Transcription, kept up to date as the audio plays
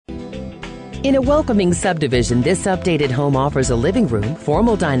In a welcoming subdivision, this updated home offers a living room,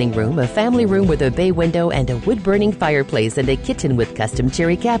 formal dining room, a family room with a bay window, and a wood-burning fireplace and a kitchen with custom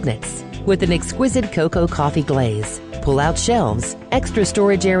cherry cabinets. With an exquisite cocoa coffee glaze, pull-out shelves, extra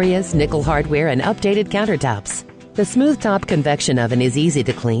storage areas, nickel hardware, and updated countertops. The smooth-top convection oven is easy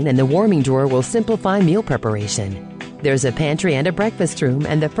to clean, and the warming drawer will simplify meal preparation. There's a pantry and a breakfast room,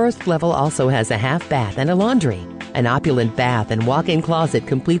 and the first level also has a half bath and a laundry. An opulent bath and walk-in closet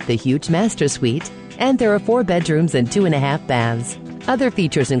complete the huge master suite, and there are 4 bedrooms and 2.5 baths. Other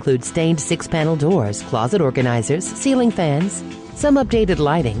features include stained 6-panel doors, closet organizers, ceiling fans, some updated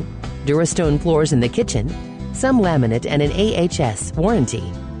lighting, Durastone floors in the kitchen, some laminate, and an AHS warranty.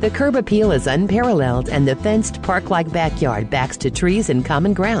 The curb appeal is unparalleled, and the fenced park-like backyard backs to trees and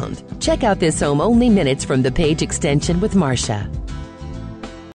common ground. Check out this home only minutes from the Page extension with Marcia.